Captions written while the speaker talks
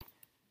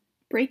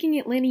Breaking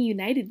Atlanta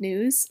United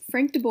news,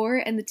 Frank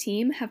DeBoer and the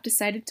team have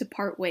decided to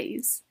part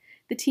ways.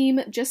 The team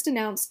just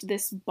announced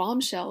this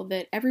bombshell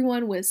that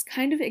everyone was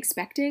kind of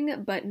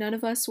expecting, but none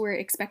of us were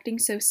expecting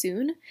so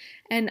soon,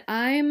 and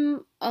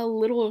I'm a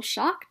little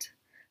shocked,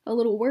 a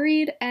little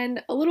worried,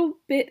 and a little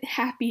bit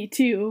happy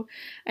too.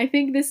 I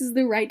think this is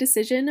the right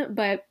decision,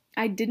 but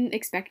I didn't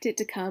expect it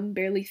to come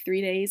barely 3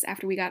 days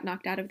after we got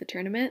knocked out of the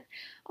tournament.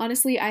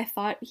 Honestly, I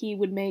thought he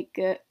would make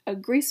a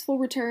graceful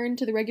return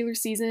to the regular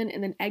season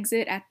and then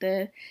exit at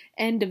the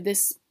end of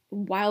this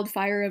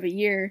wildfire of a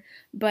year,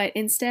 but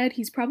instead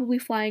he's probably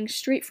flying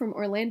straight from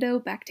Orlando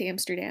back to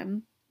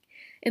Amsterdam.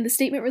 In the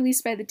statement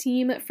released by the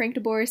team, Frank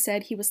DeBoer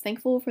said he was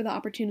thankful for the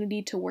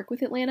opportunity to work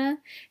with Atlanta,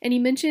 and he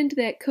mentioned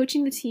that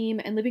coaching the team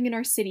and living in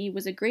our city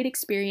was a great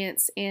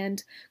experience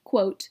and,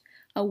 quote,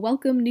 a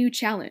welcome new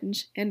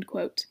challenge, end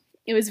quote.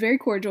 It was very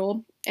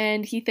cordial,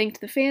 and he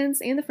thanked the fans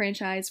and the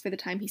franchise for the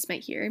time he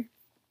spent here.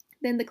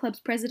 Then the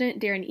club's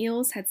president, Darren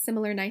Eales, had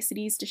similar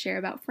niceties to share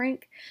about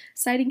Frank,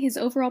 citing his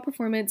overall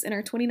performance in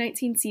our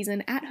 2019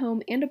 season at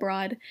home and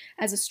abroad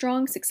as a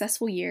strong,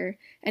 successful year,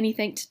 and he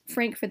thanked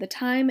Frank for the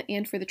time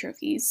and for the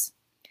trophies.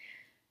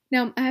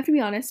 Now, I have to be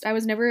honest, I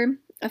was never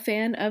a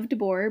fan of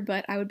DeBoer,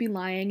 but I would be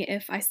lying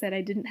if I said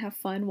I didn't have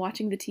fun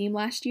watching the team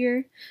last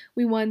year.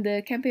 We won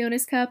the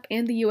Campeones Cup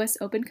and the US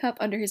Open Cup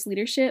under his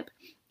leadership,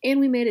 and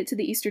we made it to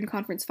the Eastern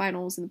Conference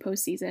Finals in the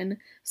postseason,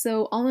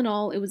 so all in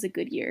all, it was a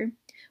good year.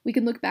 We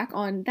can look back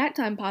on that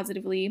time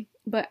positively,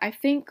 but I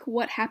think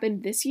what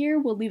happened this year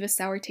will leave a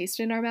sour taste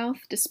in our mouth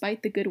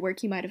despite the good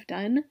work he might have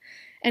done.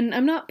 And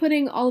I'm not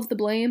putting all of the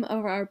blame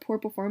of our poor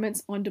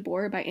performance on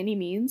DeBoer by any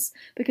means,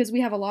 because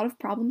we have a lot of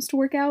problems to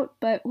work out,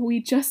 but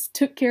we just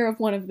took care of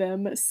one of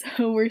them,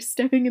 so we're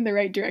stepping in the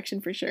right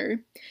direction for sure.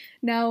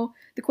 Now,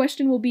 the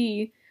question will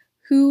be,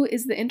 who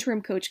is the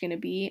interim coach going to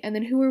be, and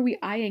then who are we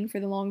eyeing for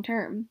the long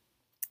term?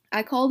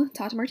 I called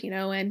Tata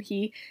Martino and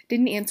he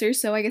didn't answer,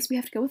 so I guess we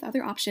have to go with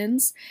other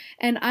options.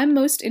 And I'm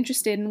most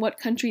interested in what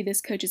country this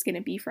coach is going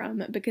to be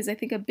from, because I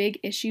think a big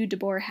issue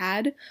DeBoer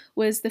had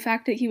was the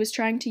fact that he was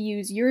trying to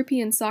use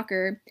European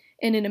soccer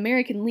in an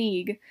American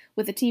league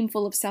with a team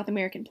full of South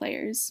American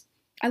players.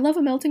 I love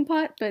a melting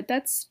pot, but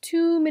that's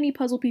too many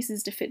puzzle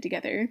pieces to fit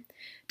together.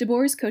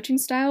 DeBoer's coaching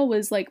style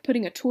was like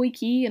putting a toy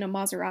key in a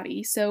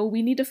Maserati, so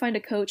we need to find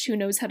a coach who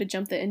knows how to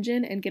jump the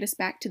engine and get us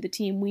back to the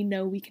team we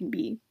know we can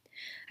be.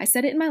 I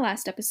said it in my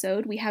last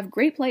episode, we have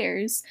great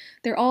players.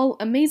 They're all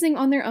amazing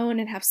on their own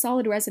and have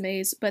solid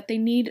resumes, but they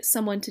need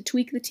someone to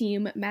tweak the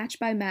team match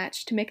by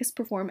match to make us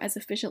perform as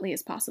efficiently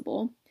as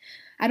possible.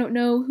 I don't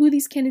know who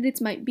these candidates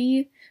might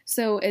be,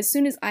 so as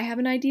soon as I have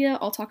an idea,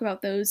 I'll talk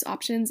about those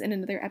options in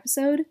another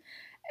episode.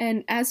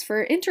 And as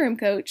for interim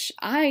coach,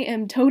 I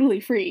am totally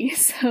free,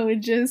 so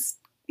just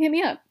hit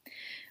me up.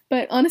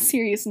 But on a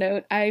serious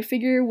note, I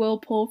figure we'll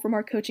pull from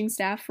our coaching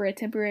staff for a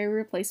temporary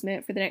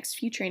replacement for the next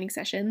few training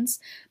sessions,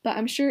 but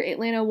I'm sure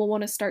Atlanta will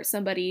want to start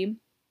somebody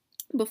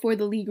before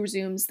the league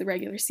resumes the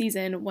regular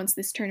season once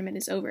this tournament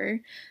is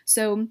over.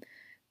 So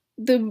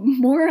the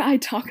more I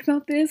talk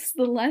about this,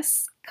 the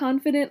less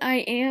confident I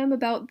am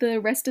about the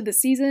rest of the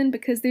season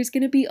because there's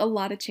going to be a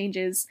lot of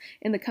changes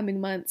in the coming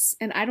months,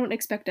 and I don't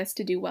expect us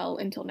to do well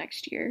until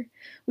next year.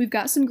 We've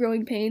got some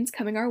growing pains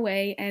coming our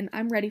way, and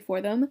I'm ready for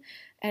them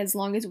as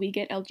long as we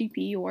get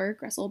LGP or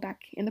Gressel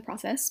back in the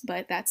process,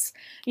 but that's,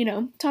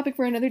 topic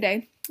for another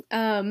day.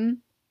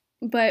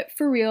 But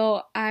for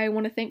real, I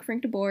want to thank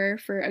Frank DeBoer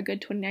for a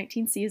good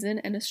 2019 season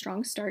and a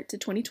strong start to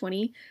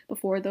 2020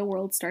 before the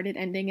world started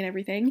ending and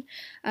everything.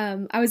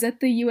 I was at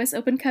the US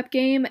Open Cup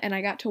game and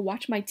I got to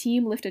watch my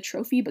team lift a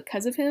trophy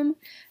because of him,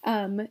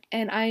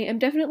 and I am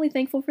definitely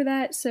thankful for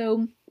that,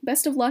 so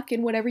best of luck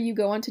in whatever you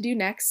go on to do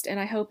next, and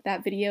I hope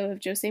that video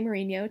of Jose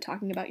Mourinho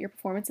talking about your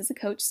performance as a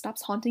coach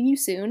stops haunting you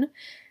soon.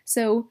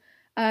 So,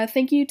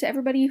 thank you to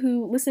everybody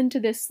who listened to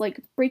this,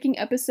 breaking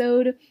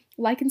episode.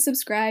 Like and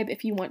subscribe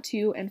if you want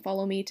to, and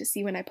follow me to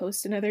see when I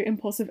post another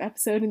impulsive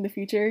episode in the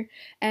future.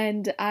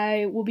 And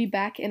I will be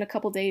back in a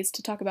couple days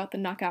to talk about the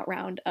knockout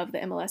round of the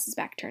MLS is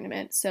Back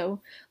tournament, so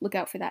look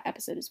out for that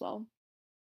episode as well.